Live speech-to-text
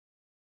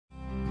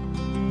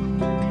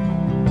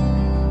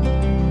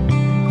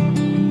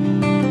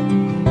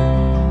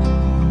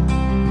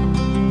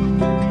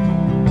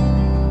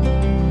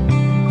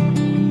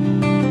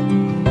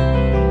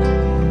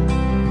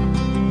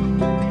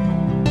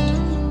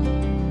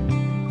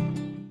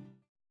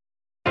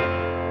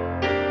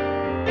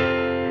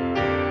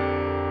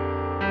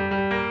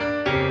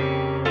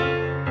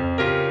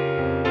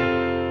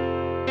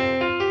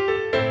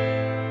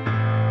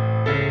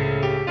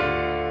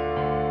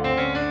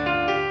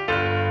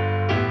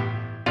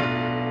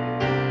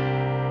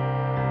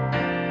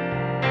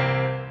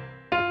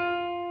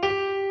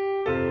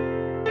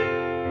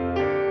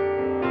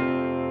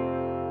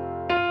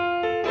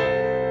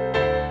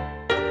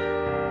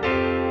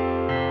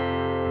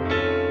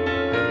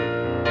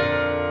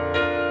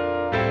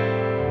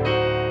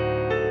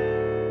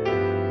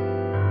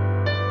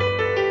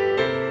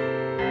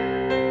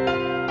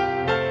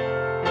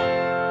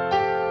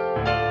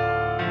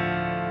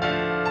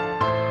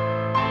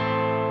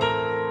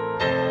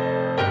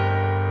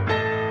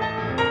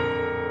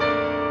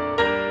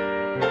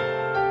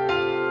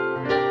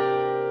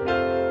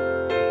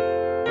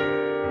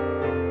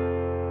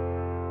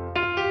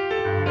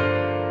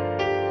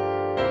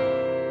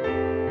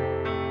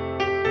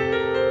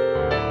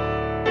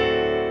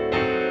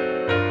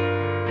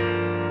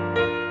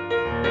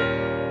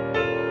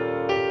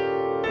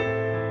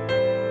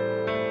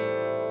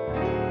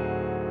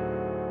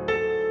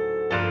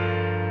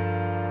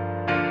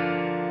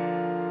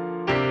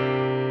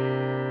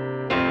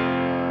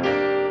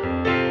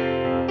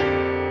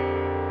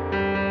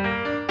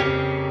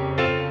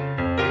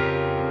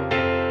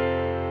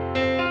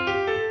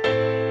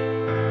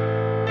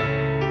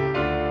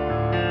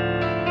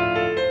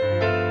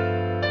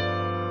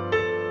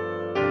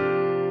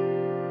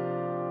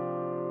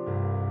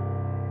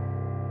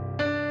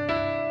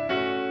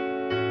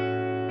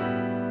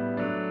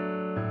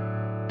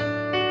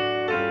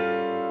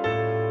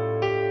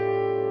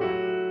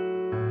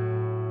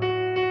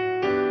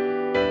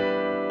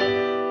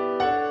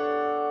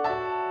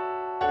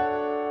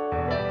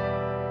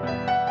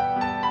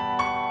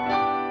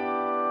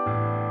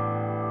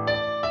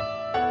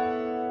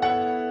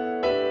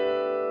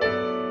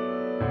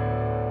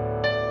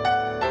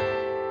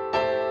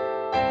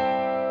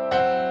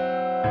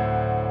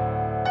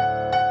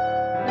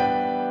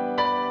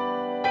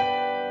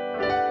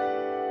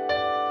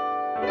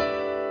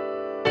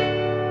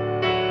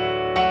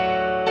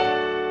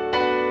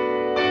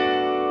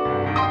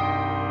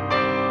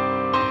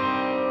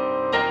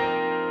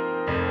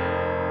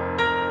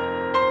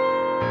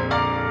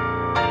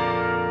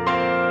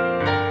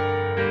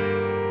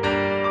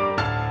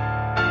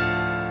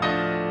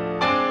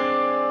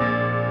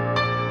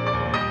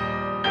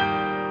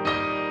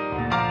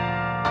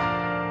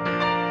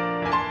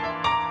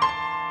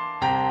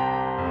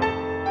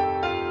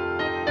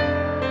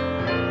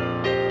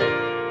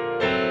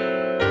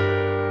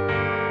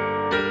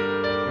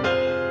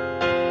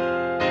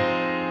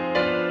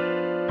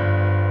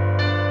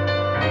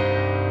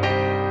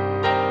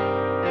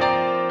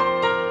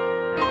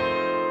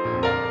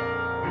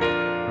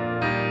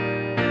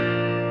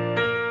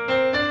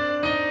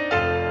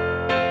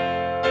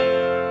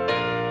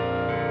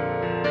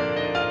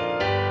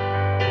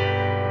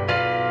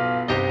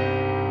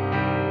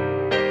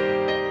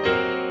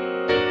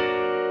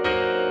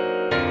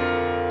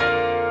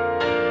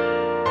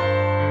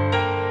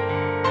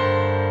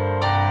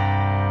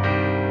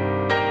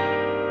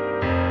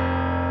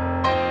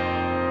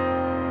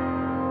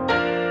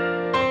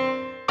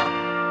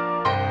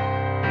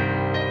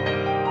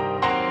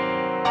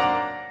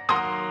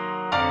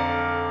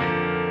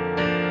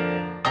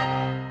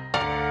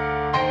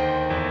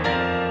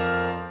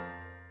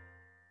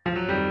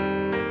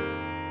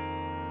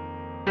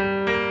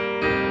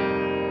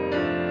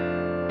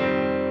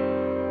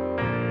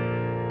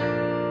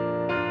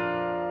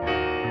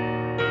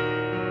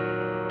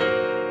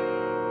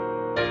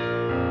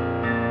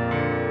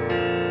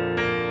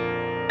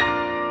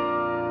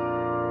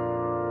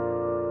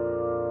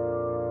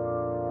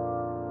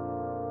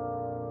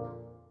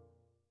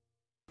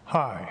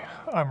Hi,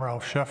 I'm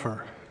Ralph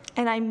Sheffer.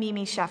 And I'm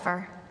Mimi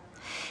Sheffer.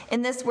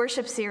 In this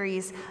worship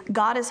series,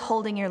 God is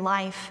Holding Your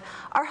Life,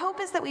 our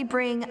hope is that we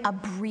bring a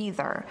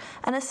breather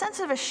and a sense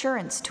of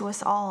assurance to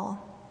us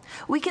all.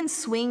 We can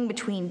swing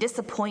between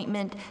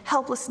disappointment,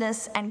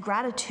 helplessness, and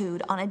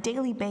gratitude on a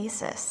daily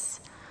basis.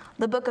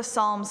 The book of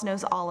Psalms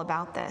knows all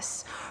about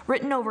this,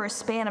 written over a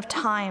span of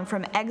time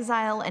from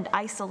exile and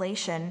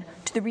isolation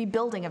to the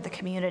rebuilding of the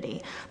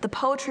community. The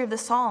poetry of the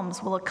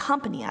Psalms will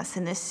accompany us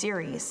in this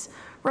series,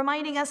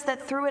 reminding us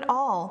that through it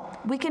all,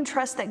 we can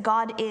trust that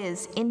God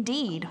is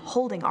indeed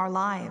holding our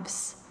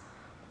lives.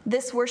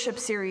 This worship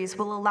series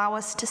will allow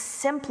us to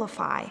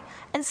simplify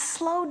and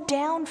slow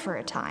down for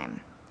a time.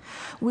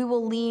 We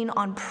will lean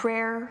on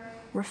prayer,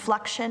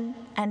 reflection,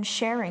 and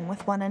sharing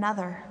with one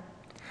another.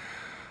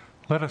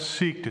 Let us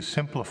seek to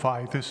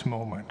simplify this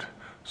moment.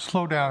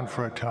 Slow down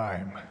for a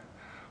time.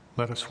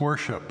 Let us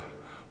worship,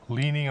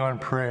 leaning on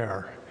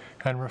prayer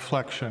and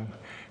reflection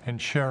and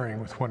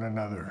sharing with one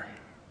another.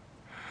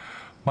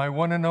 My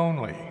one and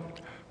only.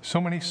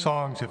 So many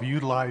songs have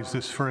utilized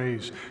this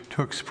phrase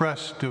to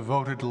express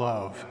devoted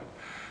love.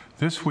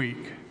 This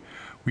week,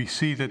 we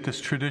see that this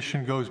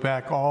tradition goes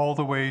back all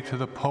the way to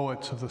the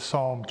poets of the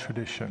psalm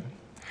tradition.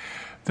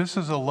 This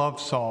is a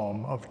love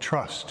psalm of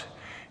trust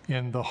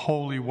in the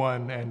Holy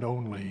One and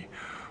Only,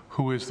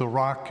 who is the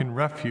rock and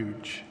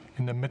refuge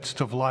in the midst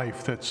of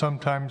life that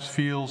sometimes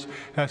feels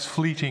as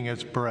fleeting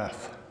as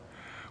breath.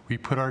 We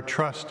put our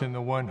trust in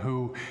the one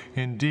who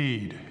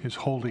indeed is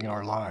holding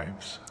our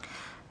lives.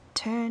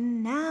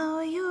 Turn now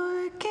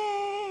your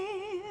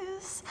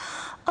gaze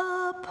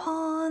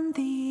upon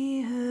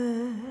the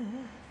earth.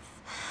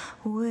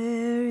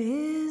 Where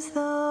is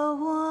the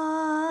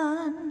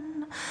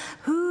one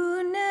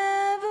who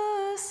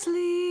never sleeps?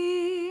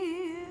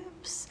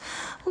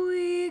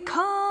 We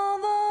call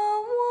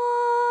the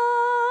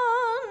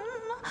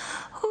one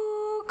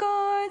who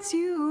guards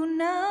you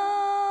now.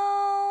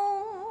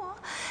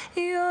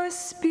 Your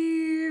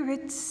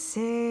spirit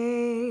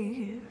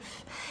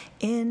safe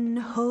in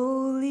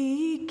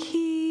holy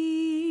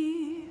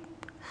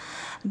keep.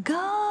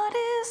 God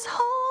is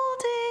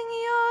holding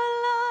your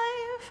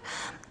life.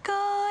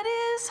 God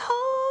is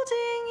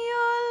holding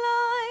your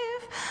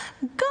life.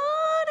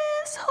 God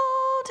is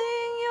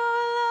holding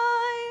your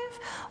life.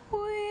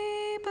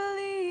 We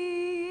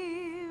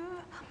believe.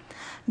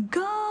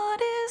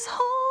 God is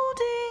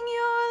holding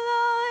your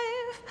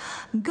life.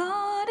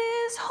 God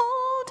is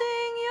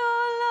holding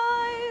your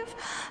life.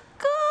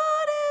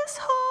 God is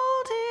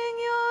holding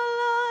your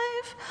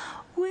life.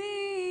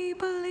 We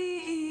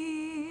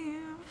believe.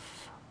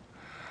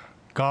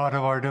 God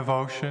of our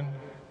devotion,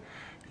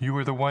 you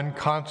are the one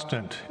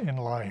constant in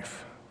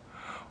life.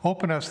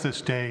 Open us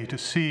this day to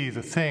see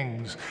the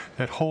things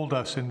that hold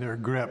us in their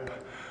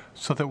grip,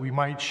 so that we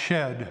might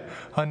shed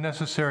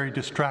unnecessary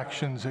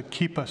distractions that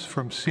keep us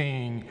from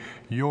seeing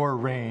your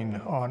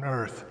reign on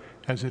earth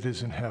as it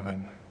is in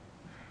heaven.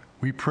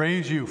 We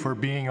praise you for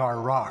being our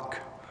rock,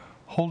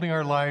 holding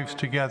our lives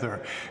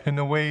together in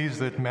the ways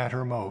that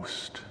matter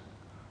most.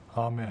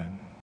 Amen.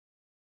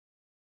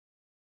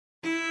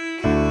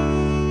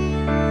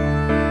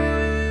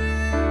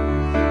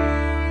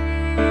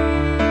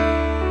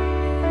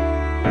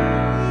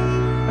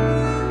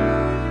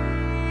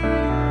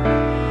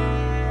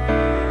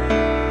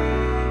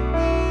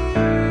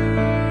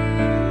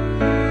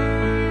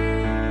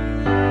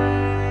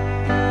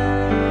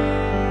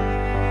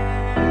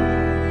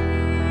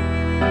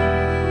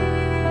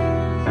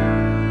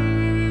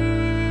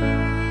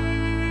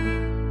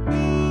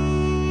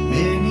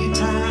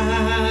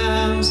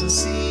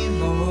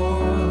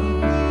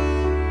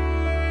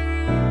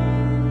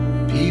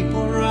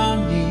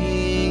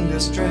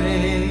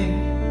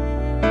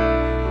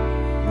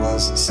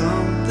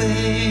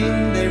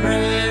 Something they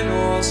read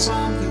or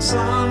something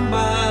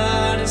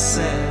somebody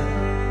said.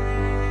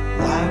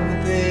 Why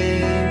would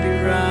they be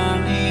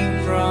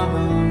running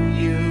from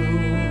you?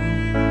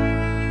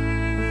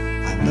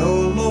 I know,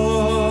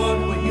 Lord,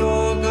 what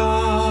you're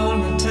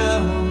gonna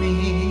tell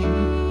me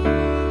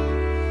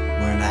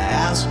when I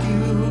ask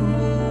you,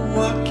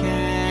 what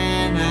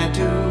can I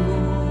do?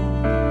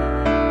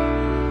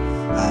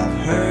 I've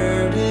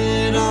heard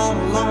it all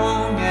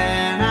along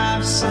and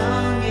I've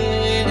sung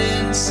it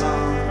in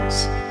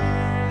songs.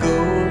 Go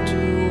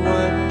do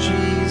what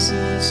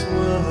Jesus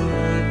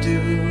would do.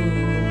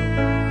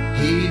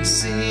 He'd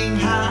sing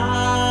hallelujah.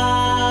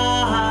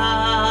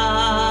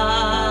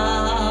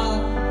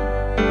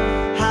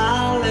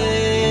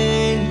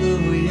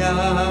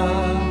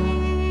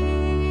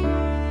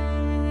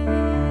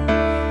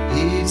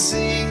 He'd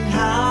sing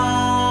hallelujah.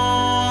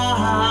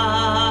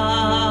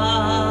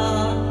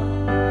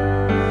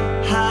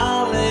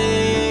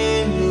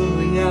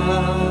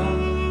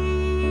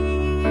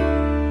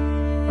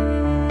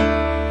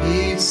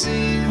 He'd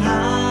sing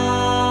hallelujah.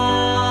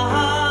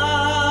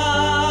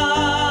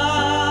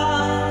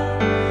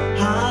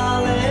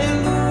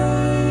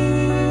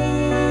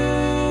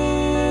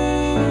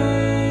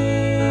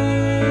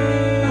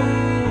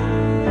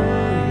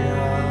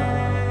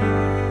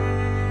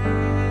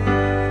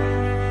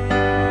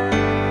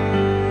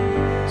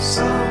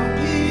 Some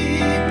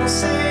people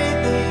say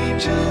they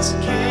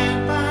just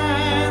can't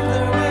find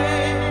their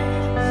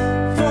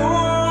way. For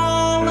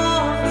all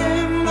of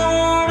them,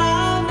 Lord,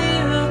 I'll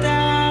kneel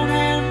down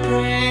and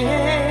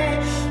pray.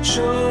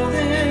 Show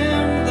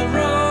them the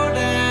road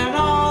and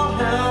I'll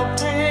help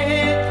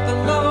take the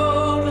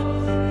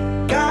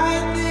load.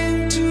 Guide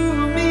them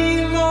to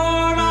me,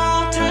 Lord,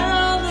 I'll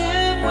tell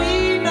them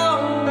we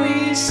know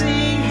we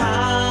sing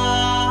high.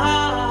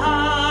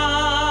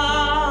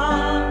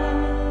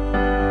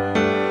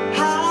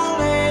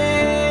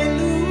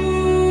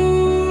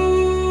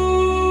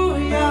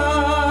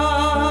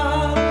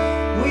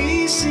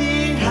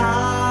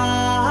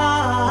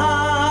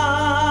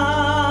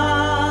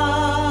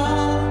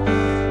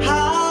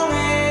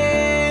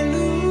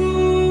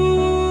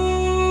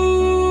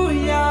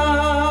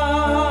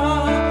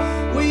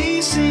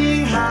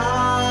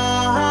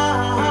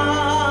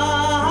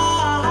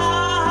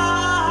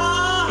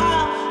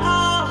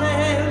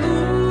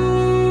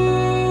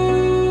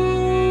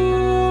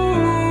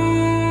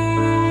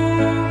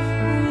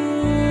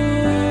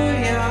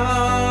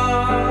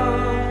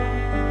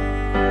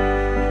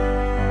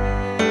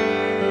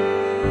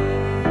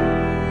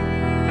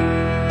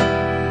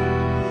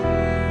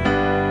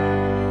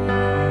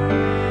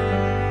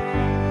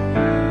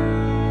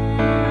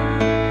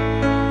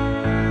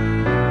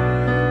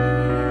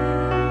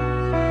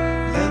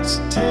 Let's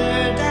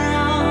tear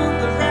down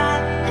the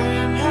wrath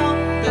and help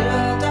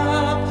build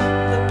up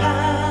the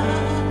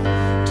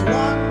path to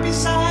walk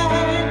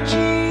beside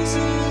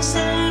Jesus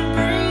and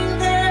bring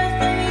their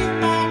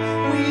faith back.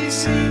 We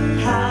sing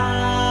hallelujah.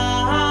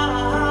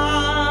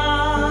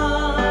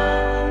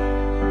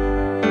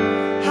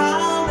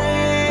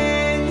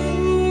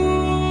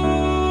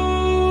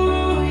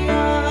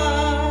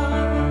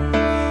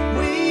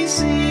 We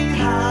sing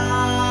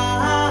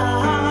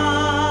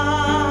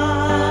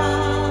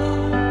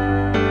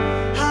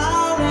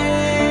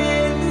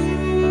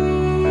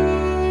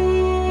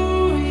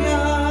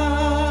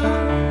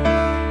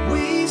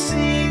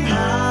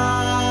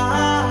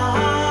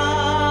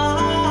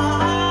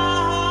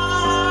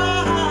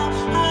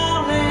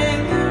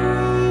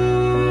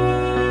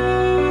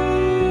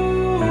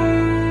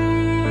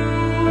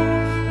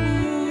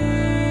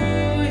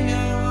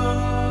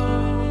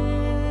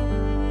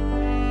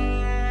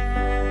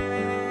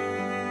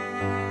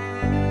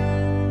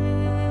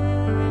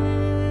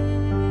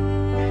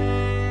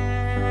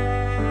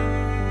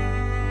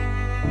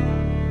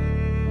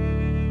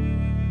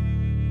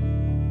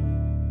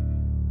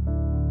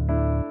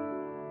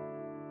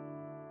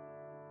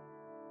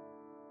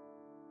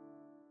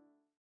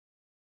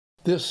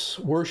This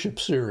worship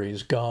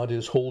series, God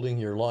is Holding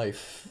Your Life,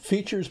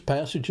 features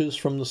passages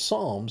from the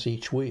Psalms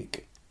each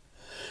week.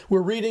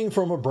 We're reading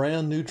from a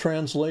brand new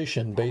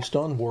translation based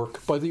on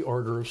work by the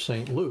Order of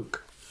St.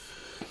 Luke.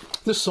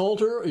 This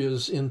Psalter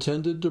is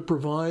intended to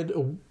provide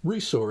a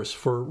resource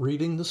for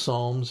reading the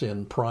Psalms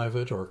in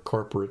private or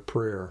corporate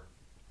prayer.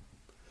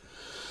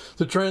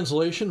 The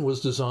translation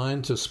was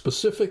designed to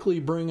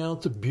specifically bring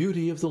out the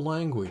beauty of the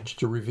language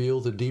to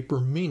reveal the deeper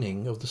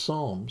meaning of the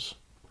Psalms.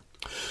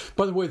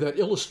 By the way, that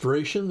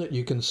illustration that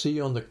you can see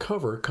on the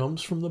cover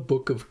comes from the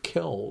Book of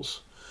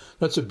Kells.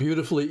 That's a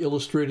beautifully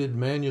illustrated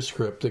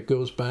manuscript that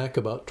goes back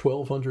about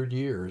 1,200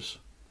 years.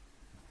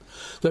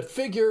 That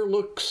figure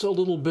looks a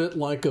little bit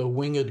like a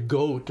winged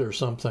goat or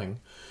something.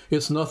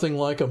 It's nothing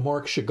like a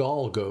Marc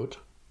Chagall goat.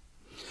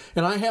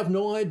 And I have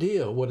no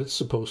idea what it's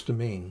supposed to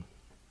mean.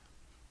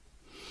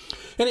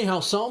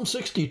 Anyhow, Psalm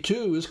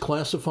 62 is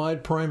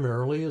classified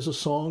primarily as a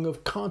song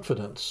of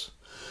confidence.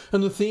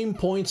 And the theme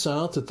points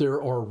out that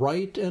there are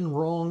right and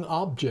wrong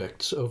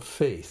objects of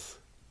faith.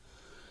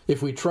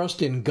 If we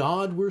trust in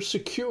God, we're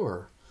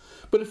secure.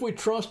 But if we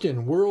trust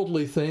in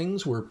worldly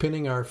things, we're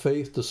pinning our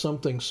faith to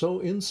something so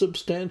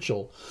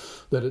insubstantial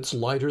that it's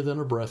lighter than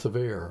a breath of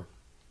air.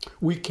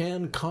 We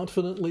can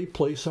confidently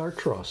place our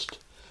trust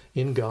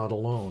in God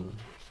alone.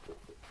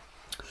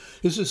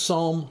 This is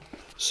Psalm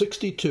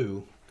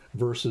 62,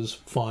 verses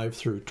 5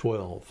 through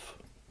 12.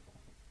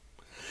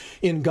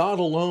 In God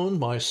alone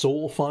my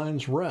soul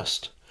finds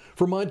rest,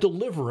 for my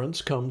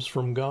deliverance comes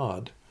from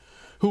God,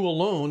 who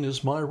alone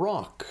is my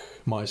rock,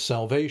 my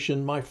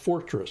salvation, my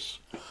fortress.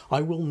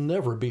 I will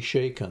never be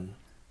shaken.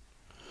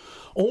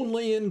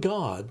 Only in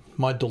God,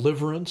 my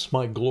deliverance,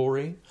 my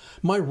glory,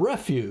 my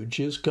refuge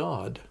is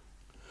God.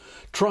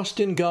 Trust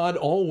in God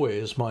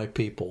always, my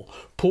people.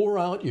 Pour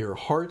out your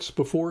hearts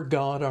before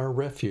God, our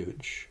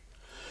refuge.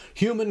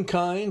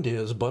 Humankind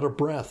is but a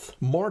breath.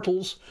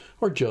 Mortals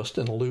are just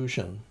an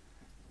illusion.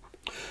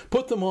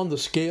 Put them on the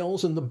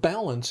scales and the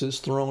balance is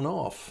thrown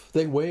off.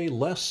 They weigh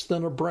less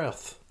than a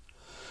breath.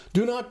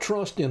 Do not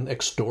trust in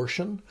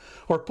extortion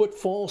or put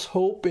false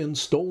hope in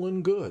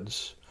stolen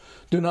goods.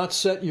 Do not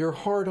set your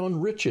heart on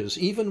riches,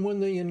 even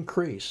when they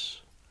increase.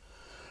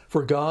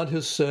 For God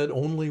has said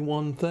only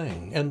one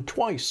thing, and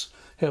twice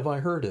have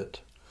I heard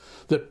it,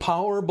 that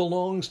power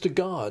belongs to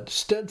God,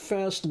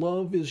 steadfast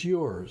love is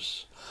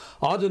yours.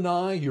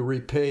 Adonai, you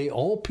repay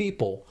all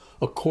people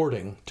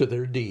according to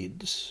their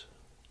deeds.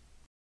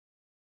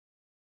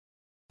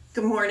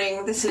 Good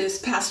morning. This is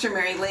Pastor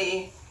Mary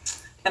Lee,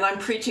 and I'm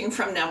preaching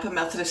from Napa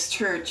Methodist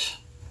Church.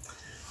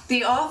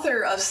 The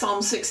author of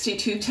Psalm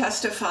 62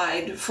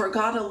 testified, "For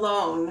God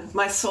alone,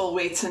 my soul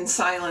waits in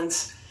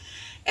silence."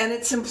 And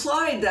it's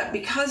implied that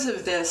because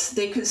of this,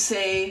 they could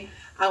say,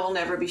 "I will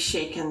never be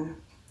shaken."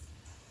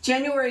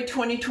 January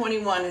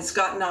 2021 has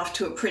gotten off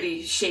to a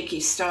pretty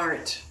shaky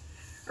start.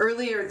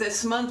 Earlier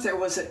this month, there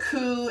was a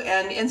coup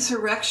and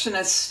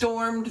insurrectionists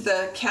stormed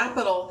the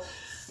Capitol,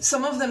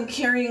 some of them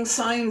carrying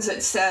signs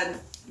that said,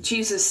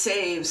 "Jesus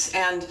saves,"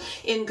 and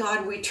 "In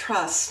God we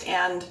trust,"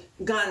 and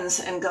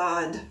 "Guns and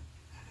God."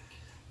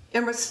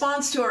 In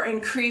response to our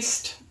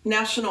increased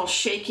national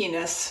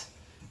shakiness,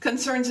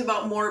 concerns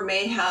about more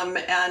mayhem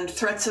and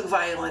threats of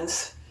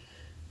violence,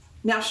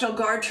 National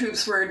Guard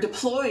troops were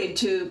deployed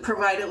to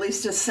provide at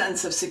least a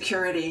sense of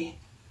security.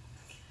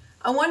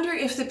 I wonder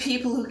if the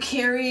people who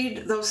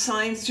carried those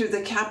signs through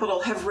the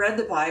Capitol have read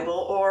the Bible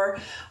or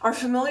are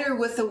familiar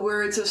with the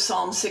words of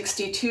Psalm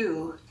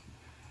 62.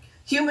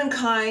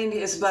 Humankind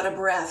is but a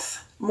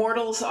breath.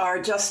 Mortals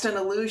are just an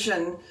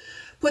illusion.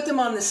 Put them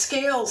on the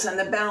scales and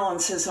the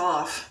balance is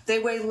off. They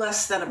weigh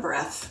less than a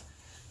breath.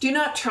 Do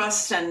not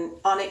trust in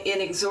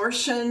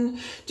extortion.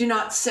 Do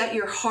not set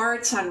your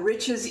hearts on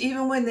riches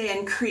even when they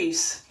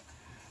increase.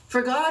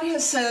 For God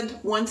has said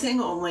one thing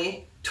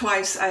only,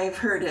 twice I have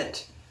heard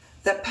it,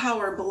 that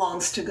power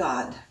belongs to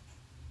God.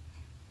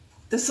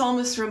 The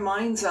psalmist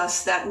reminds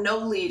us that no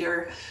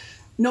leader,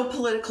 no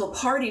political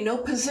party, no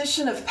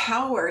position of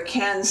power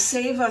can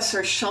save us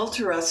or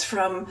shelter us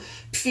from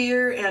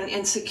fear and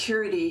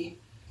insecurity.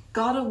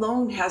 God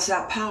alone has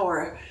that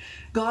power.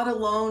 God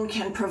alone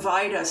can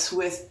provide us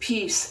with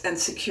peace and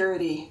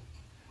security.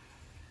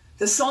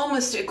 The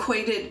psalmist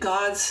equated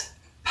God's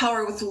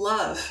power with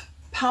love.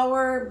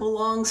 Power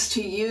belongs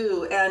to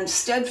you, and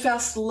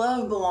steadfast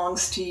love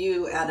belongs to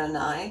you,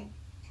 Adonai.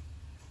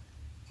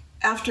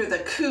 After the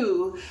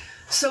coup,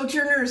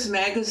 Sojourners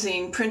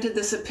magazine printed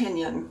this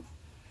opinion: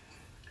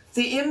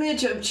 "The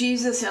image of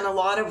Jesus in a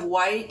lot of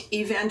white,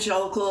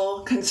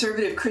 evangelical,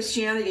 conservative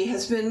Christianity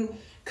has been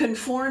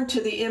conformed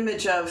to the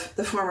image of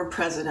the former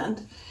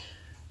president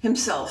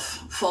himself,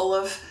 full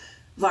of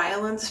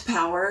violence,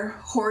 power,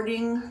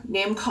 hoarding,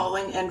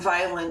 name-calling, and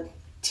violently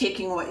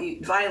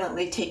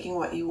taking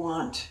what you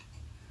want."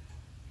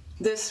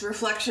 This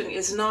reflection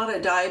is not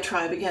a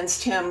diatribe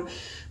against him,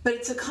 but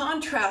it's a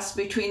contrast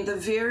between the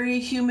very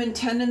human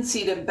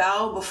tendency to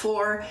bow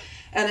before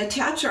and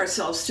attach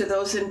ourselves to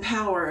those in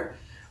power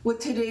with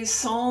today's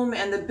psalm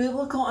and the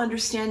biblical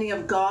understanding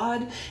of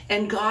God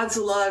and God's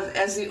love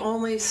as the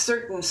only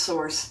certain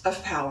source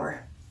of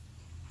power.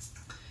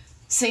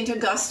 St.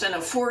 Augustine,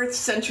 a 4th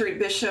century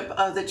bishop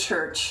of the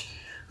church,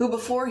 who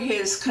before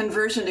his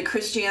conversion to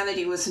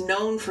Christianity was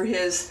known for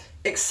his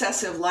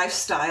excessive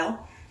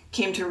lifestyle,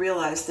 came to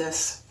realize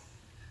this.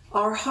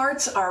 Our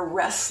hearts are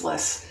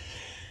restless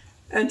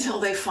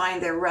until they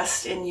find their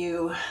rest in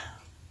you.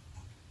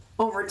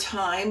 Over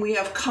time, we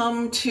have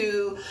come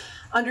to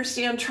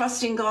understand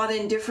trusting God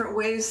in different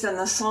ways than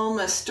the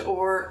psalmist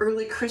or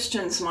early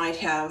Christians might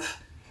have.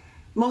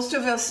 Most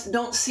of us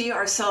don't see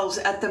ourselves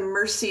at the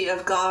mercy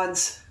of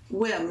God's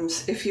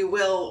whims, if you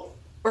will,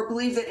 or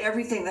believe that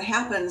everything that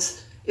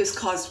happens is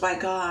caused by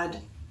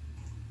God.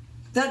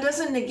 That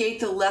doesn't negate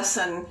the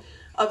lesson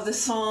of the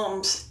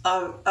Psalms,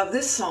 of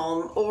this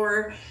psalm,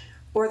 or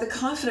the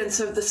confidence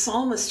of the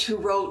psalmist who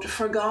wrote,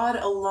 "For God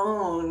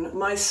alone,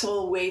 my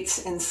soul waits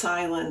in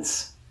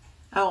silence.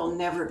 I will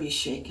never be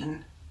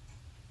shaken."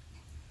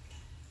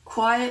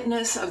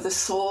 Quietness of the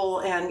soul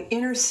and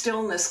inner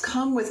stillness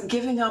come with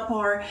giving up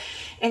our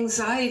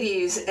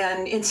anxieties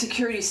and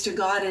insecurities to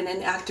God in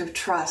an act of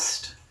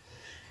trust.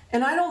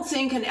 And I don't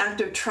think an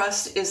act of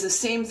trust is the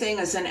same thing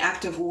as an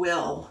act of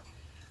will.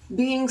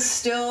 Being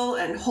still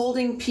and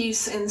holding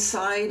peace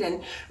inside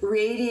and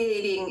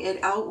radiating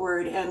it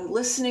outward and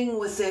listening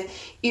with the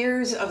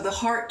ears of the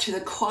heart to the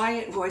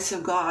quiet voice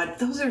of God,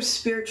 those are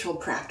spiritual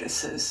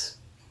practices.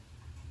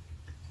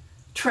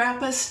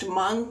 Trappist,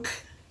 monk,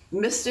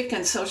 mystic,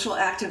 and social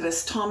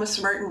activist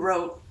Thomas Merton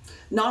wrote,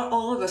 "Not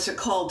all of us are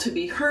called to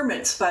be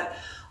hermits, but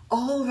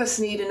all of us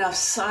need enough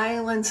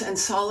silence and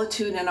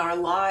solitude in our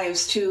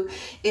lives to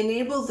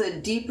enable the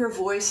deeper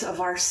voice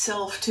of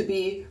ourself to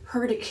be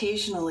heard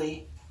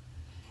occasionally."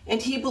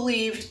 And he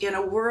believed in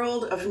a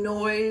world of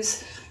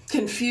noise,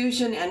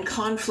 confusion, and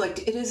conflict,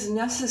 it is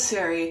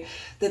necessary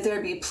that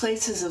there be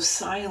places of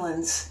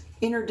silence,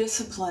 inner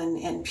discipline,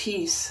 and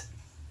peace.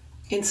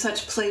 In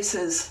such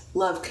places,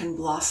 love can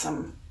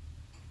blossom.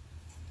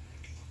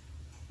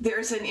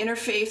 There's an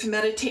interfaith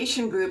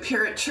meditation group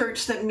here at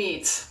church that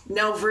meets,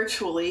 now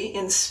virtually,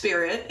 in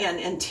spirit and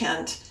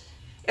intent,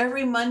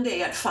 every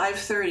Monday at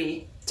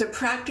 5:30 to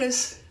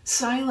practice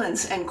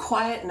silence and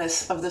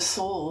quietness of the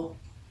soul.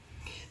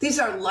 These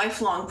are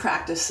lifelong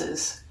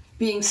practices,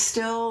 being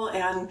still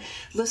and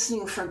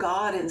listening for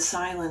God in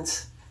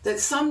silence, that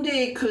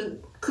someday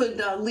could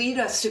lead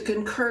us to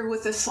concur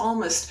with the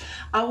psalmist,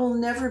 "I will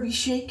never be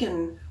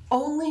shaken,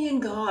 only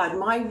in God.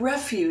 My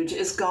refuge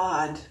is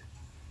God."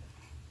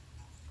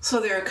 So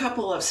there are a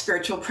couple of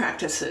spiritual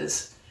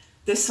practices.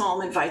 this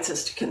psalm invites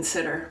us to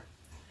consider.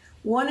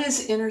 One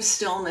is inner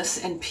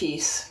stillness and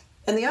peace,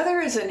 and the other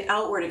is an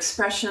outward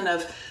expression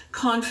of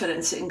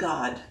confidence in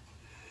God.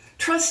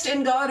 Trust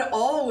in God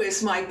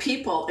always, my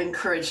people,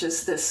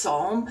 encourages this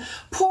psalm.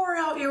 Pour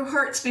out your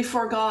hearts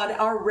before God,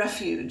 our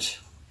refuge.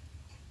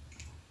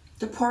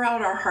 To pour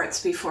out our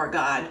hearts before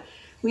God,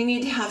 we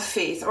need to have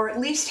faith, or at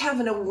least have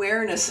an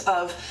awareness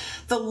of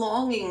the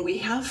longing we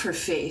have for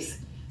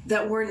faith,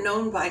 that we're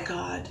known by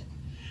God,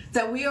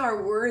 that we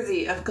are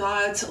worthy of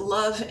God's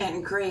love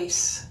and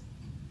grace.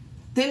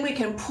 Then we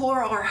can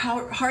pour our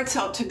hearts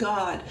out to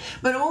God,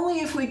 but only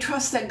if we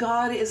trust that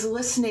God is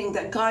listening,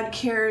 that God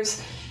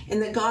cares,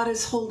 and that God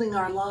is holding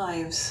our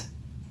lives.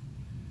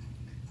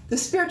 The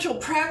spiritual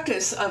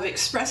practice of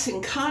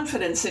expressing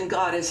confidence in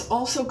God is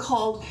also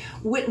called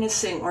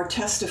witnessing or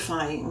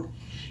testifying.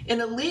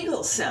 In a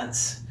legal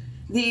sense,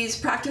 these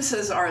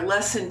practices are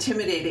less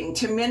intimidating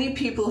to many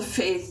people of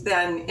faith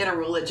than in a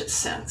religious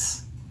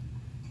sense.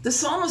 The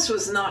psalmist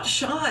was not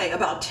shy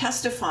about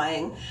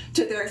testifying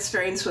to their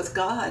experience with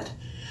God.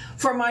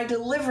 For my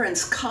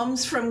deliverance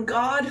comes from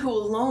God, who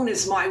alone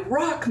is my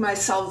rock, my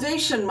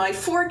salvation, my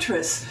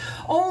fortress.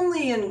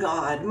 Only in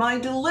God, my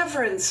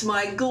deliverance,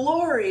 my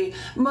glory,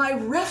 my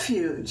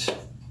refuge.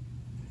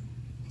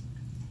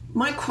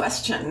 My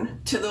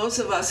question to those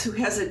of us who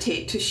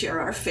hesitate to share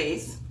our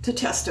faith, to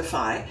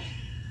testify,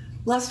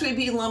 lest we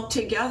be lumped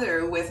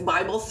together with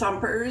Bible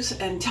thumpers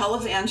and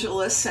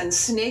televangelists and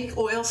snake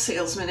oil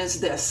salesmen, is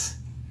this: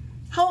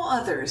 how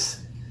others,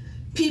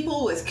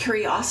 people with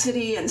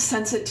curiosity and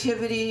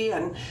sensitivity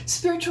and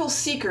spiritual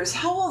seekers,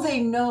 how will they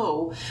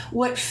know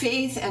what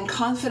faith and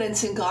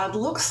confidence in God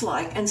looks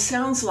like and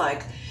sounds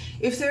like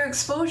if their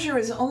exposure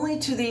is only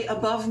to the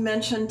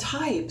above-mentioned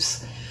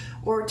types,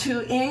 or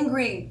to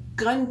angry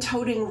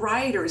gun-toting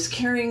rioters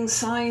carrying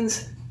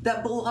signs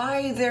that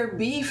belie their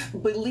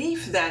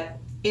belief that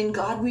in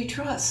God we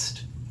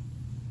trust?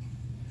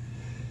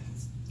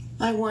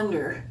 I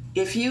wonder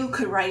if you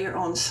could write your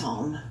own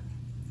psalm.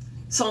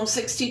 Psalm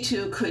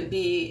 62 could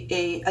be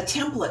a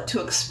template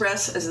to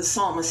express, as the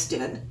psalmist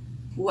did,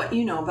 what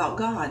you know about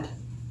God.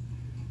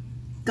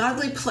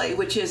 Godly Play,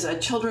 which is a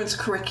children's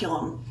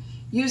curriculum,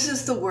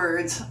 uses the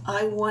words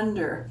 "I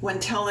wonder" when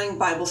telling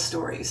Bible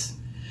stories.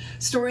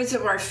 Stories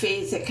of our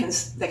faith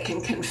that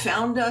can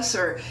confound us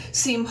or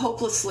seem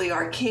hopelessly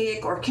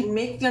archaic, or can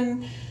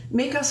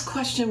make us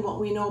question what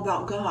we know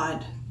about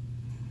God.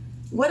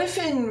 What if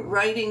in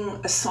writing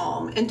a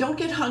psalm, and don't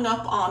get hung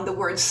up on the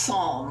word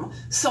psalm,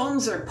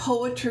 psalms are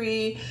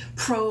poetry,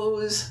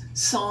 prose,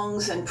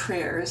 songs, and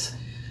prayers.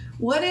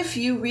 What if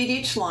you read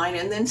each line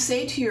and then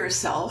say to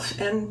yourself,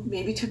 and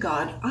maybe to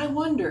God, I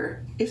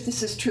wonder if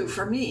this is true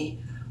for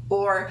me,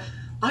 or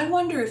I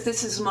wonder if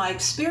this is my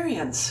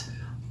experience,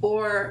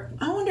 or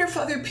I wonder if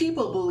other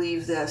people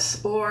believe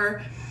this,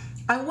 or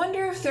I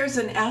wonder if there's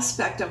an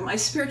aspect of my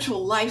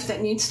spiritual life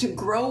that needs to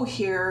grow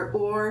here,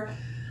 or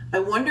I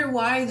wonder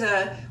why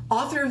the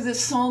author of this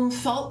psalm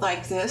felt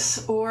like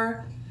this,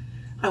 or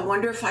I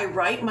wonder if I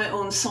write my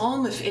own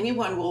psalm, if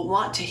anyone will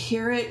want to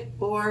hear it,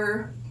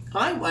 or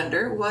I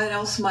wonder what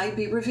else might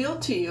be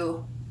revealed to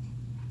you.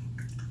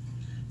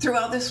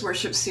 Throughout this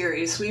worship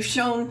series, we've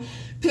shown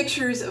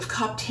pictures of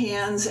cupped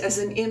hands as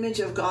an image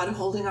of God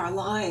holding our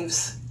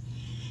lives.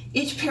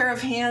 Each pair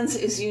of hands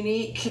is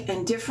unique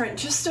and different,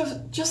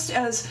 just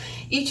as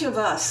each of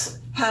us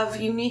have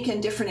unique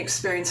and different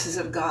experiences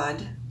of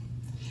God.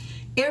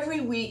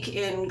 Every week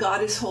in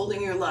God is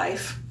Holding Your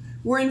Life,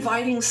 we're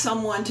inviting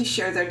someone to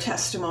share their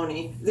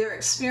testimony, their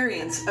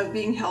experience of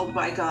being held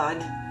by God.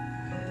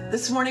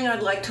 This morning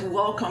I'd like to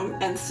welcome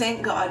and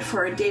thank God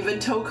for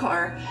David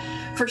Tokar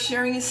for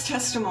sharing his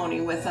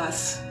testimony with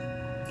us.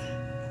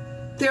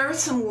 There are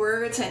some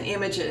words and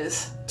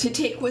images to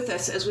take with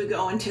us as we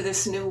go into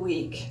this new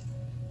week.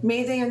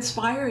 May they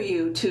inspire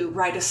you to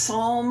write a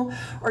psalm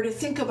or to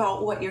think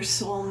about what your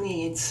soul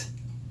needs.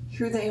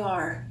 Here they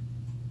are: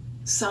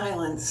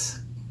 silence,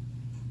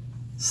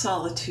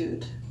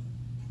 solitude,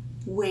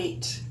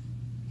 weight,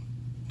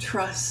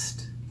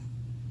 trust,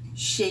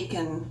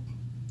 shaken,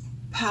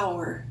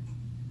 power,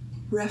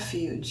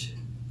 refuge,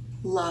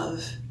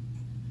 love.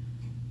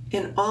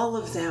 In all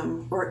of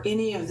them, or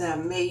any of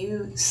them, may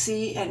you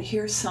see and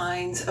hear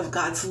signs of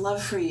God's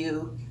love for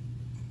you,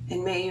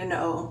 and may you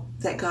know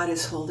that God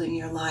is holding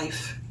your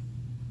life.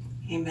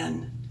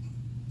 Amen.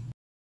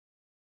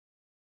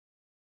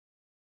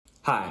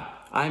 Hi,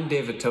 I'm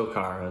David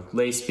Tokar, a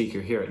lay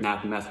speaker here at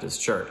Napa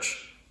Methodist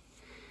Church.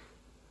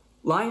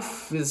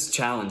 Life is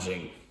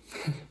challenging.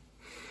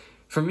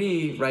 For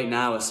me, right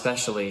now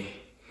especially,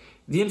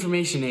 the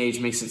information age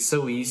makes it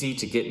so easy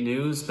to get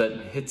news, but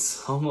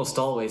it's almost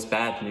always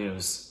bad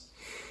news.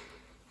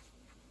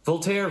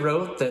 Voltaire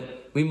wrote that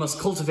we must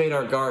cultivate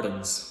our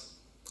gardens,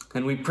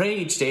 and we pray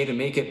each day to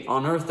make it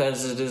on earth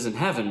as it is in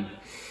heaven,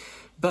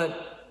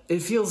 but it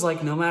feels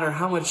like no matter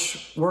how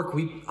much work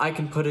I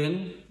can put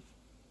in,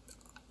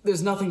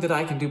 there's nothing that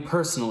I can do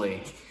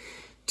personally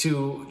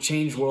to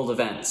change world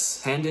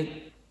events, and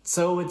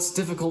so it's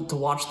difficult to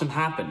watch them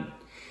happen.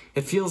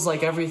 It feels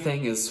like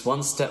everything is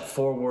one step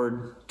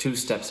forward, two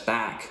steps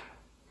back.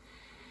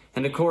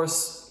 And of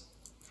course,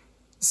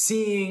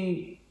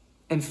 seeing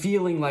and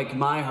feeling like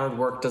my hard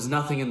work does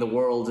nothing in the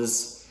world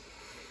is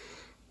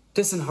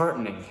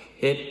disheartening.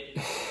 It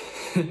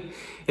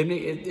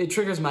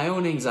triggers my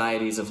own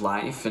anxieties of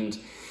life, and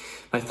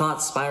my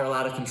thoughts spiral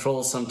out of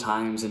control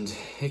sometimes, and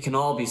it can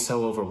all be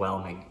so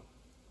overwhelming.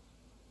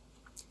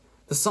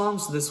 The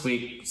Psalms this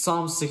week,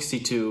 Psalm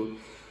 62,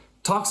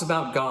 talks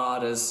about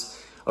God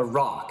as a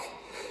rock,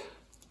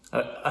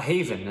 a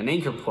haven, an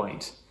anchor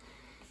point.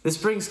 This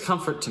brings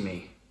comfort to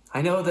me.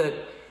 I know that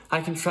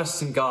I can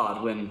trust in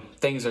God when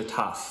things are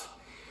tough.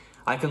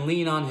 I can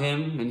lean on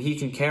Him, and He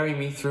can carry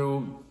me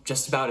through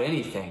just about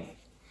anything.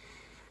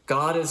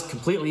 God is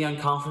completely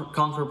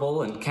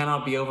unconquerable and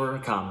cannot be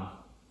overcome.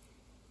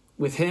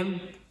 With Him,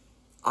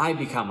 I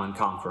become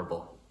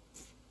unconquerable.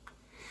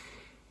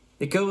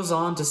 It goes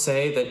on to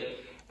say that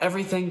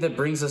everything that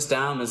brings us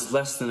down is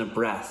less than a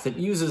breath. It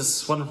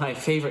uses one of my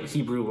favorite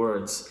Hebrew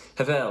words,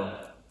 havel,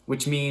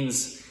 which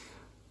means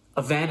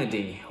a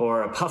vanity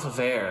or a puff of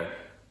air.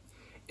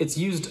 It's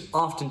used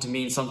often to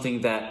mean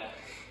something that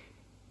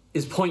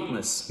is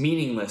pointless,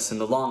 meaningless in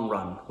the long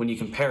run when you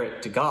compare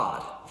it to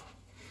God.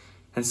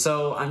 And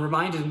so I'm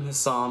reminded in this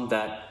psalm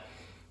that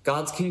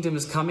God's kingdom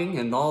is coming,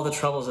 and all the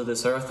troubles of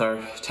this earth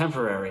are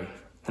temporary,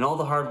 and all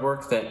the hard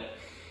work that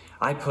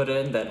I put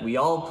in, that we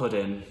all put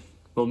in,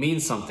 will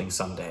mean something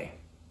someday.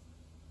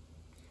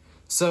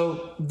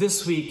 So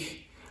this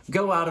week,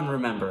 go out and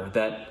remember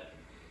that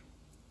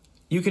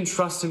you can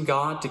trust in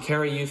God to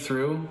carry you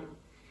through,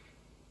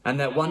 and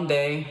that one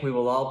day we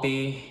will all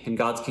be in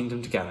God's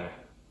kingdom together.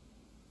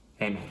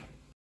 Amen.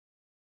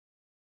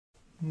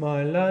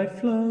 My life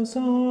flows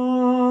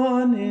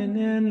on in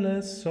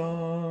endless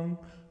song,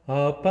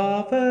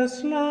 above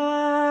us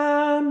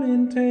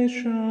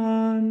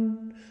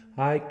lamentation.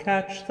 I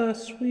catch the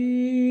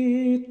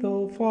sweet,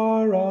 though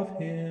far off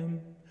hymn,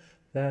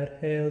 that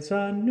hails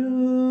a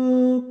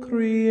new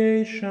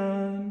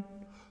creation.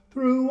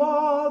 Through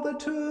all the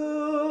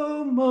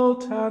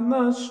tumult and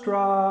the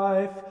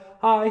strife,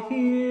 I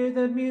hear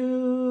the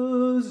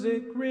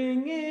music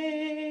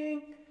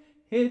ringing.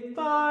 It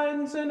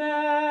finds an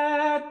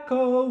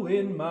echo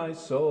in my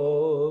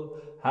soul.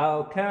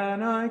 How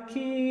can I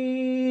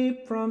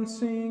keep from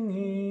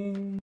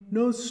singing?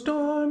 No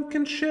storm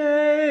can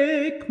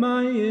shake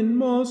my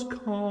inmost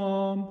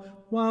calm,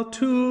 while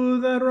to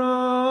that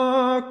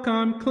rock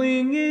I'm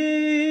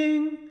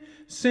clinging.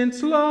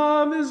 Since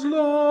love is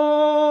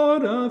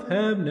Lord of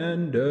heaven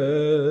and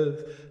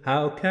earth,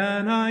 how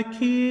can I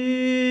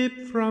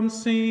keep from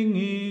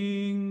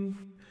singing?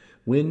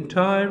 When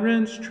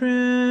tyrants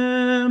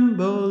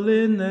tremble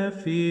in their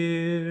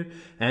fear,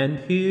 and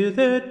hear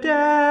their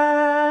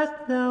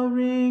death knell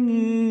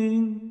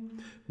ringing,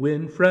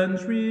 when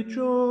friends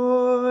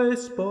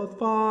rejoice both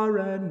far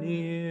and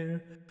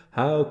near,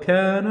 how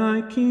can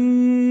I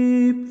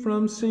keep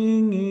from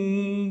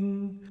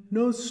singing?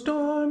 No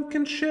storm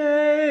can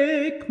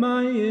shake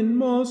my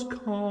inmost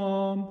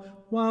calm,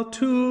 while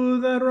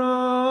to that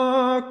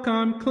rock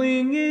I'm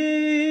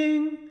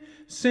clinging.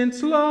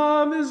 Since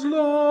love is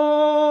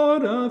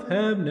Lord of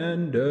heaven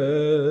and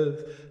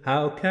earth,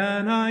 how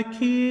can I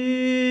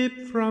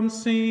keep from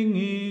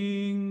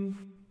singing?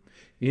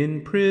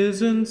 In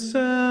prison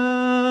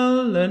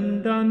cell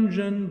and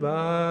dungeon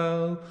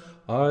vile,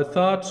 our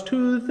thoughts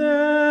to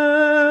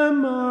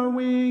them are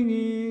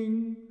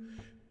winging.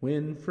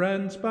 When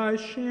friends by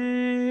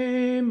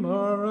shame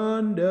are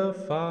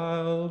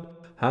undefiled,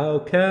 how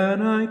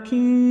can I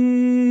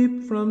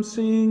keep from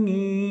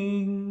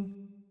singing?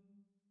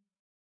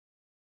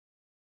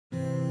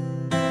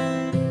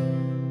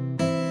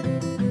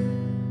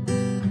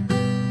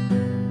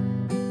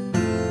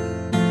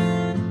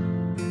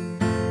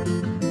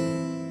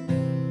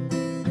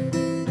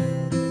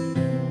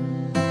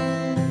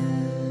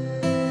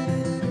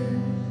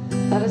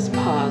 Let us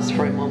pause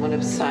for a moment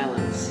of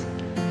silence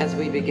as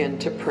we begin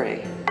to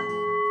pray.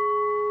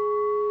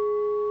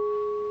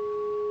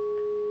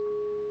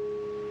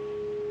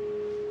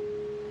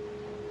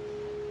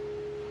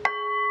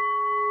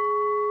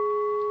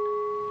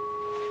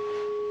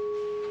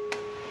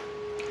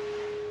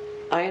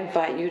 I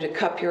invite you to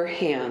cup your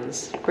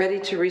hands, ready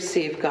to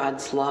receive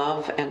God's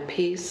love and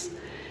peace,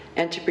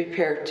 and to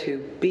prepare to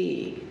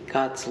be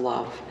God's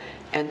love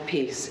and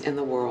peace in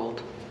the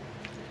world.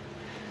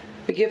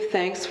 We give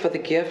thanks for the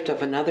gift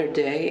of another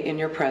day in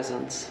your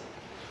presence.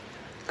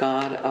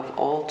 God of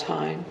all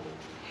time,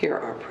 hear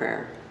our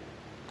prayer.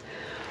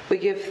 We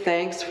give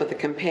thanks for the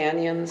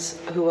companions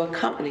who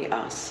accompany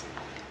us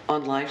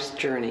on life's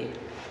journey.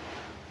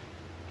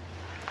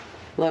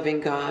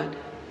 Loving God,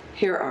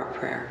 hear our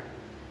prayer.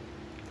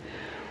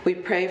 We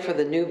pray for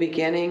the new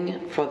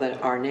beginning for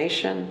our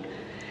nation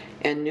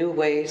and new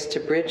ways to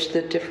bridge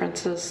the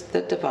differences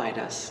that divide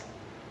us.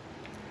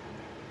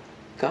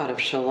 God of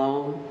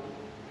Shalom,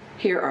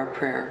 hear our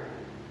prayer.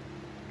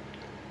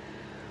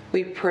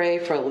 We pray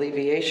for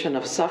alleviation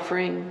of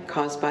suffering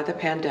caused by the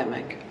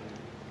pandemic.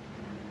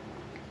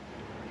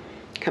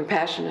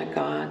 Compassionate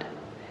God,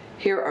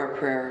 hear our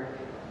prayer.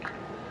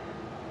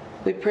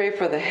 We pray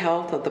for the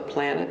health of the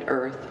planet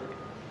Earth.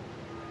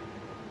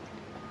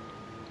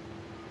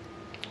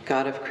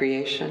 God of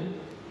creation,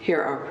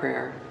 hear our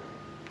prayer.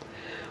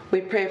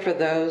 We pray for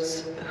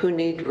those who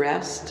need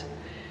rest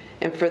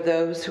and for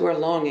those who are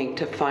longing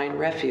to find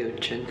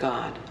refuge in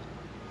God.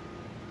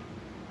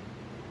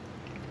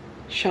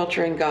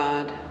 Sheltering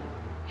God,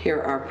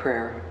 hear our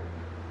prayer.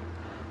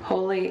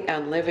 Holy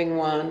and living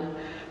one,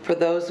 for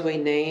those we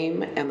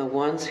name and the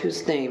ones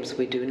whose names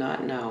we do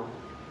not know,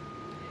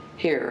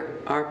 hear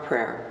our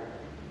prayer.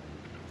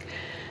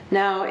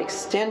 Now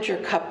extend your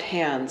cupped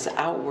hands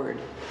outward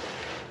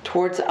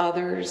towards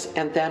others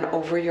and then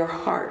over your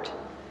heart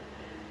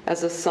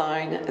as a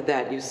sign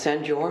that you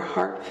send your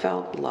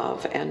heartfelt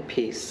love and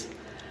peace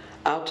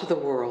out to the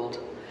world,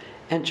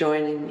 and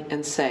joining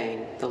in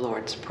saying the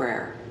Lord's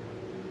Prayer.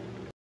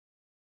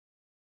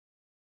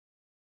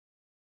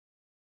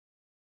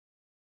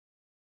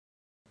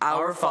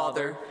 Our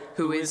Father,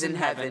 who is in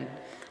heaven,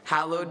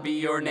 hallowed be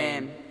your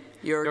name.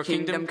 Your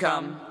kingdom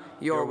come,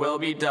 your will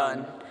be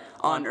done,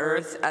 on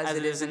earth as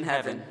it is in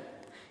heaven.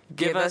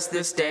 Give us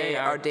this day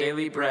our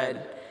daily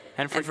bread,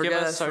 and forgive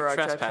us our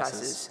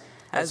trespasses,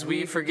 as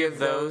we forgive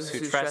those who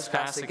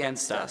trespass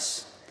against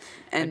us.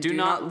 And do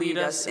not lead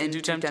us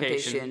into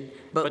temptation,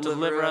 but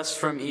deliver us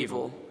from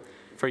evil.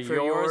 For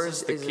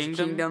yours is the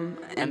kingdom,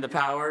 and the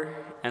power,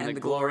 and the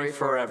glory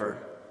forever.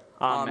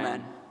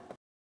 Amen.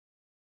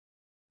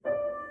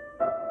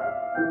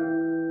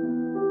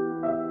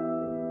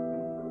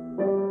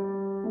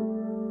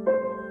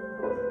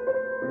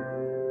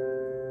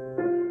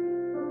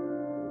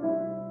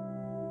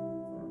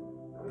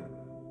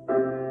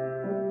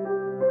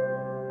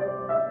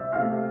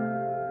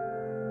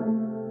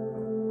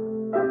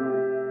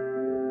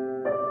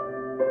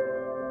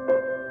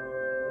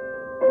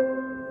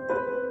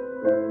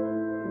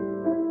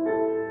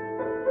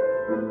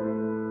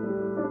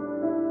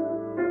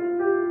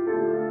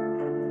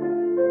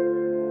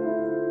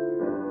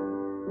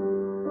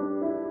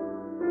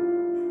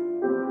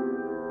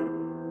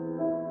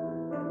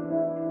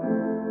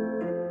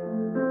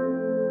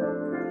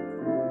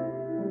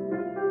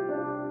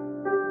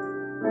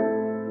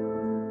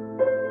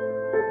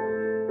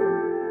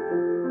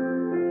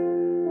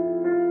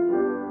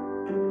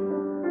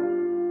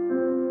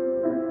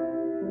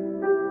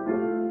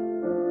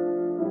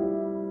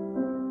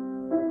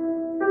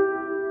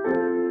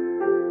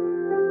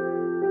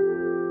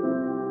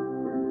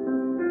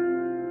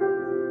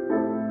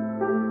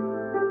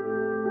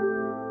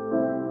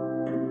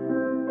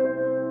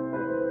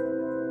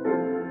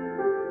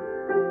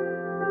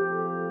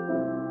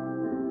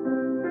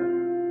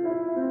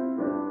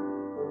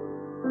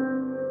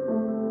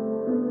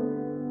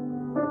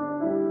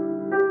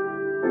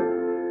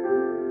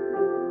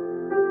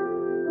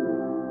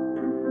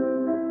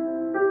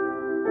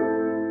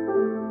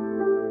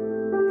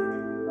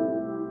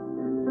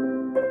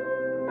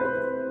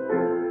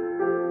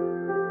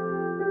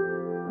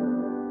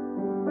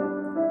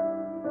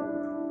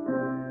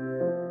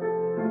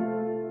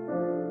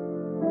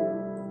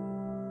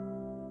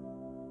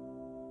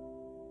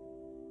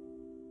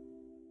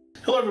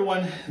 Hello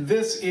everyone,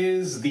 this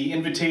is the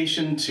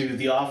invitation to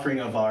the offering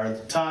of our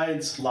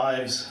tithes,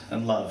 lives,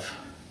 and love.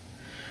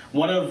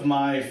 One of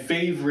my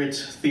favorite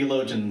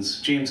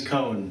theologians, James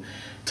Cone,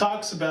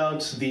 talks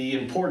about the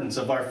importance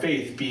of our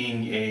faith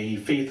being a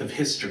faith of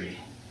history.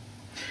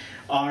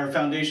 Our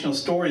foundational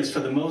stories,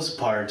 for the most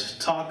part,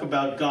 talk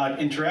about God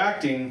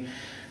interacting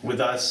with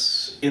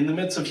us in the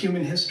midst of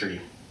human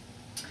history.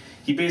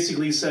 He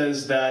basically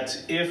says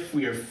that if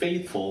we are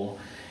faithful,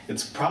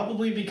 it's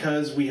probably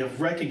because we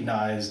have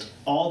recognized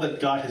all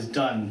that God has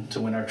done to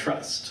win our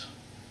trust.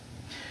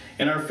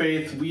 In our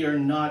faith, we are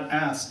not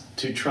asked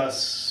to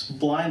trust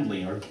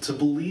blindly or to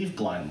believe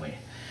blindly.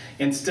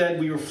 Instead,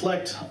 we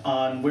reflect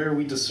on where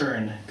we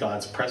discern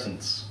God's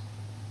presence.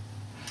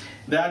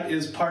 That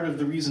is part of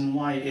the reason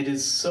why it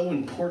is so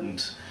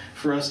important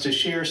for us to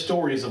share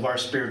stories of our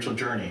spiritual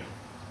journey.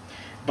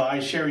 By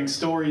sharing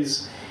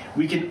stories,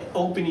 we can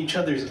open each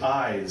other's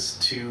eyes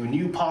to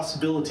new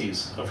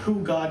possibilities of who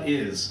God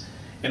is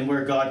and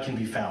where God can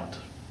be found.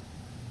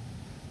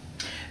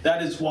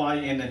 That is why,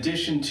 in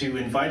addition to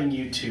inviting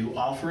you to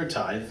offer a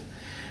tithe,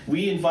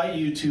 we invite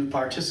you to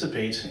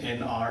participate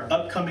in our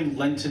upcoming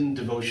Lenten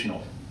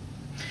devotional.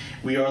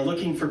 We are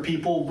looking for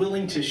people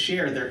willing to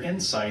share their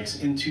insights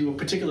into a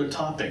particular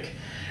topic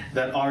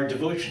that our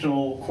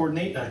devotional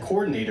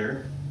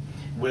coordinator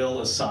will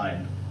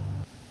assign.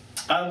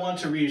 I want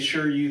to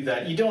reassure you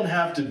that you don't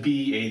have to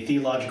be a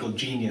theological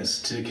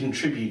genius to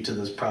contribute to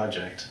this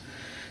project.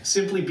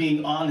 Simply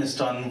being honest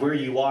on where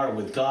you are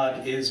with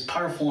God is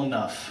powerful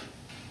enough.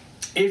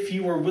 If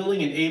you are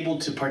willing and able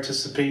to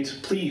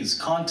participate, please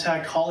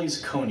contact Holly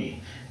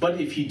Zacconi.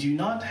 But if you do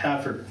not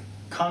have her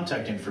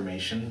contact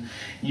information,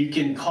 you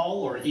can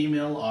call or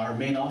email our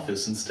main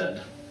office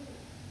instead.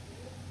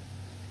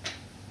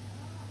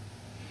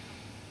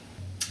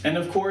 And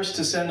of course,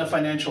 to send a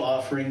financial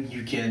offering,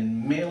 you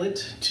can mail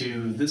it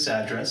to this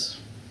address.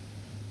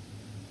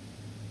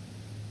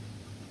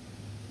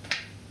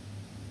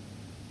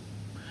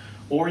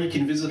 Or you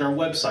can visit our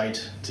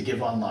website to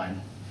give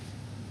online.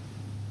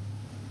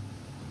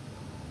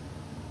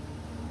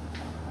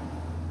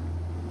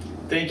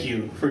 Thank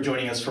you for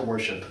joining us for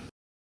worship.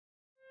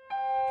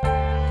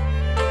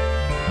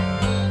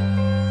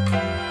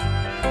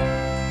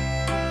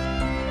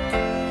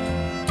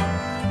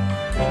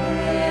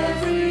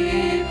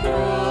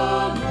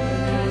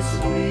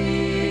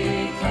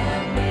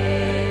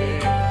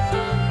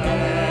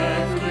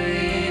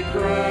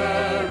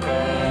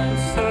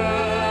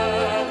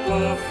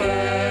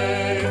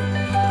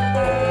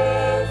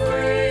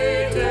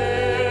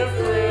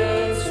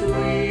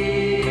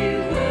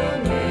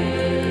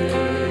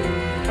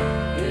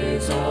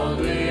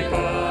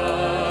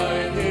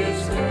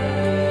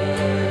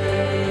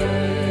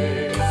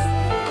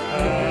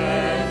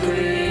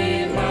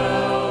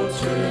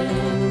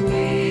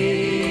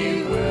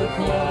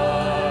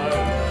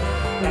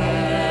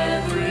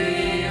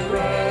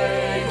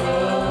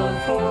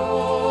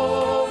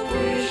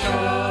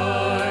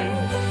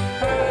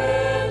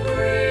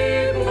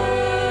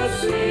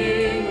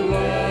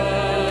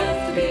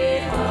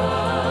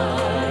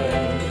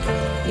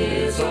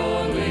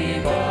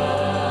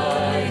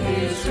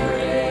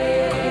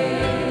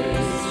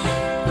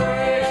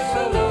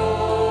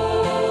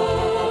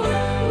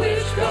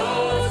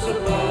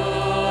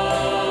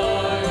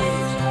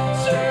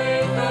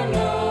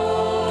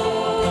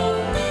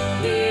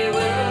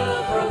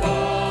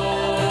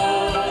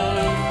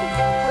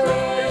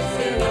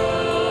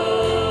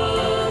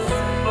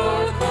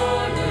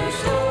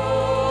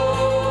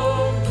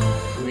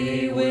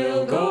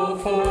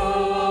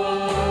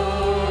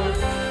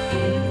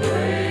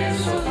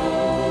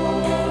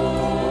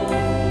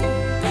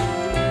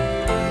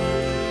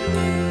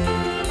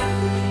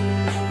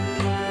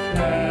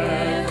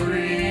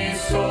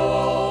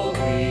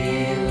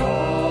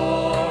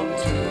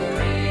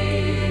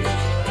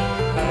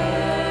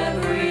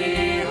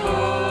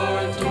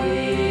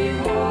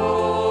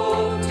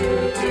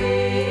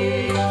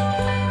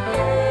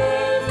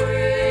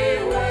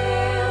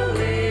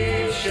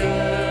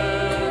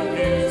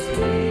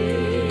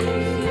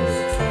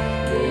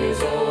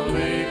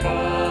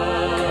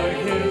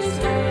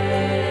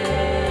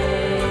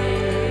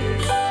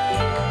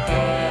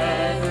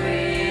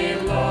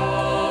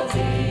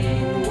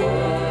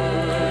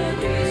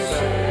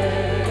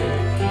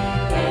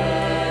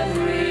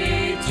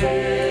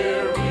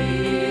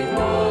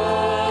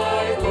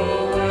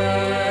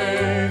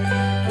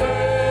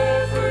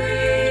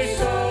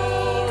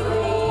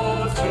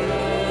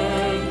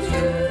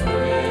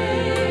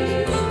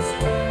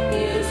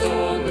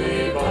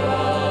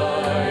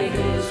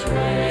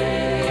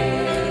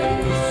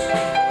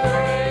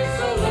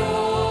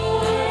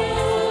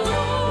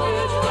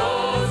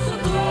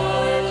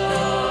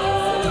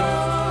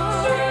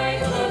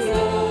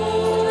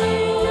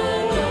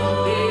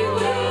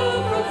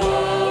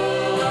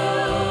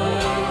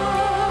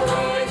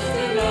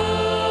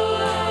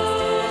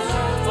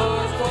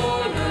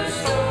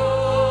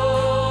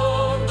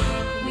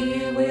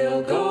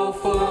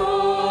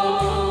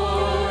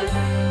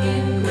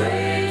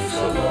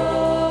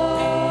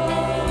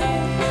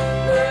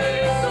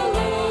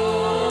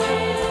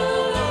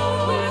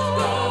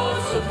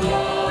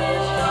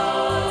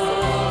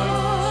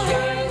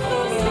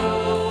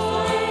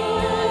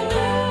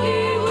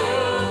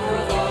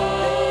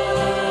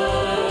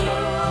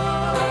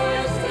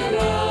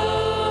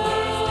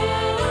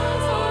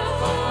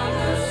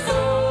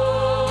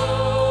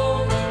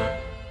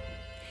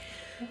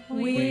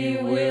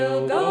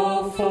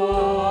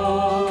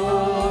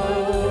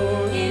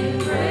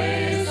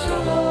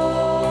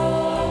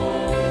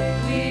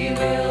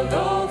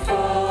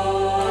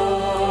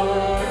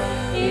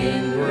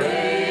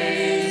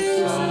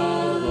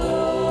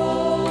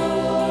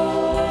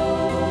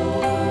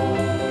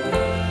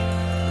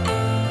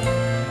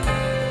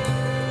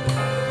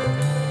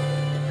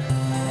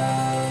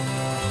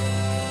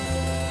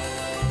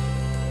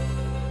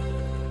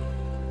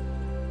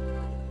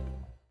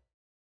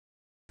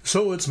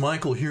 So it's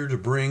Michael here to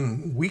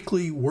bring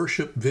weekly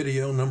worship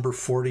video number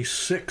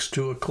 46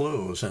 to a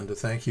close and to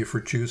thank you for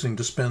choosing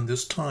to spend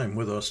this time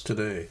with us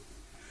today.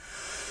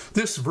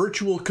 This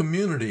virtual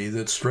community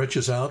that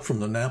stretches out from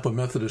the Napa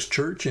Methodist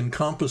Church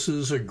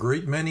encompasses a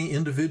great many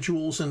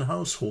individuals and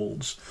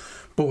households,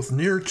 both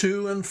near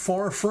to and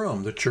far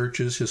from the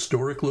church's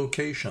historic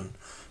location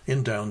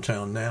in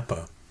downtown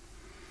Napa.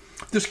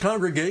 This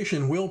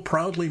congregation will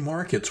proudly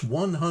mark its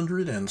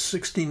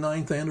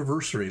 169th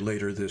anniversary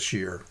later this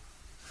year.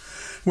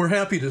 We're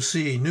happy to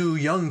see new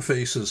young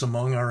faces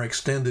among our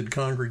extended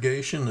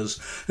congregation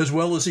as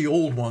well as the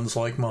old ones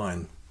like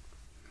mine.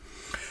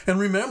 And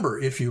remember,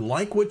 if you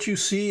like what you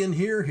see and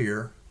hear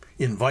here,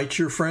 invite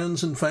your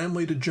friends and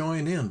family to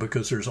join in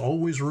because there's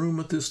always room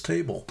at this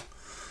table.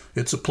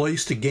 It's a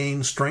place to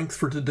gain strength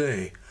for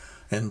today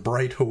and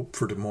bright hope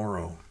for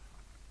tomorrow.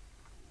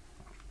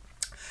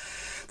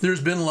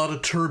 There's been a lot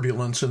of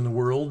turbulence in the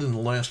world in the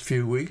last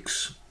few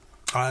weeks,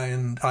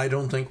 and I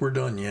don't think we're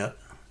done yet.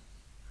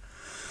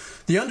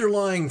 The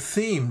underlying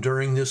theme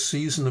during this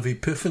season of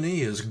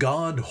Epiphany is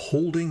God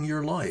holding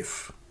your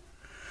life.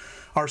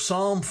 Our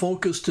psalm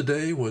focus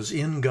today was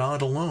in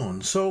God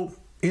alone. So,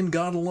 in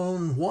God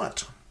alone,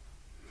 what?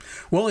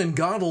 Well, in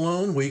God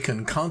alone we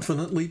can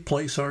confidently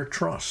place our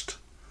trust.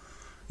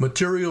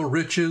 Material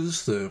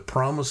riches, the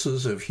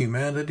promises of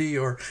humanity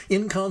are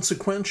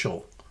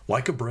inconsequential,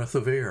 like a breath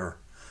of air,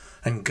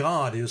 and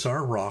God is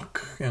our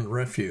rock and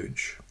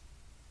refuge.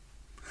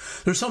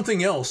 There's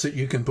something else that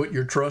you can put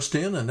your trust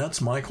in, and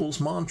that's Michael's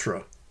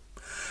mantra.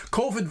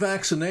 COVID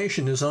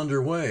vaccination is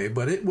underway,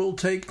 but it will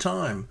take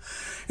time.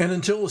 And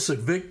until a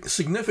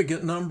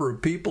significant number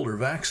of people are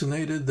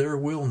vaccinated, there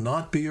will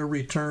not be a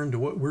return to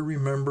what we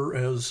remember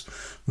as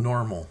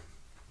normal.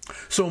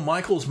 So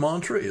Michael's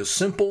mantra is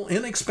simple,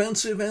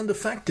 inexpensive, and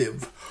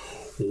effective.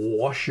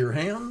 Wash your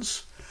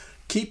hands,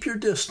 keep your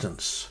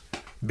distance,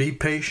 be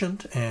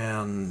patient,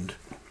 and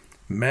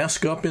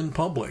mask up in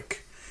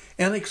public.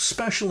 And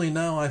especially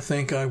now, I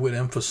think I would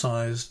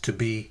emphasize to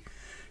be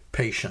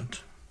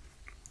patient.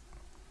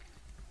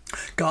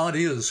 God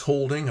is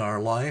holding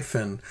our life,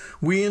 and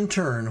we in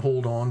turn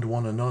hold on to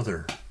one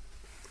another.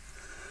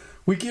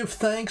 We give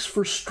thanks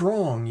for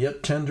strong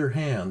yet tender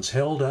hands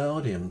held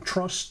out in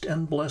trust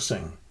and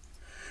blessing.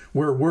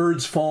 Where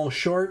words fall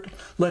short,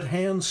 let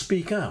hands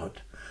speak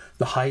out,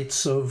 the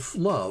heights of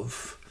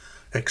love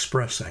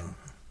expressing.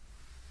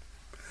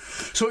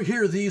 So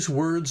hear these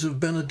words of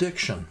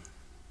benediction.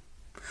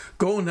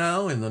 Go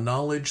now in the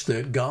knowledge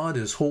that God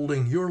is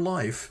holding your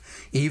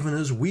life even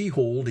as we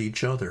hold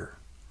each other.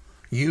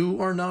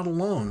 You are not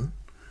alone.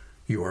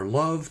 You are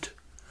loved.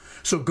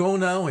 So go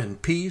now in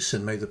peace,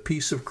 and may the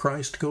peace of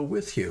Christ go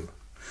with you.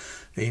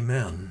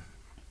 Amen.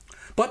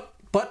 But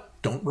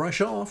don't rush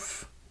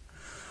off.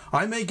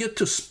 I may get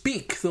to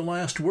speak the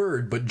last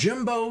word, but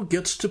Jimbo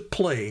gets to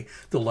play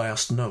the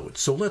last note.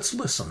 So let's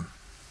listen.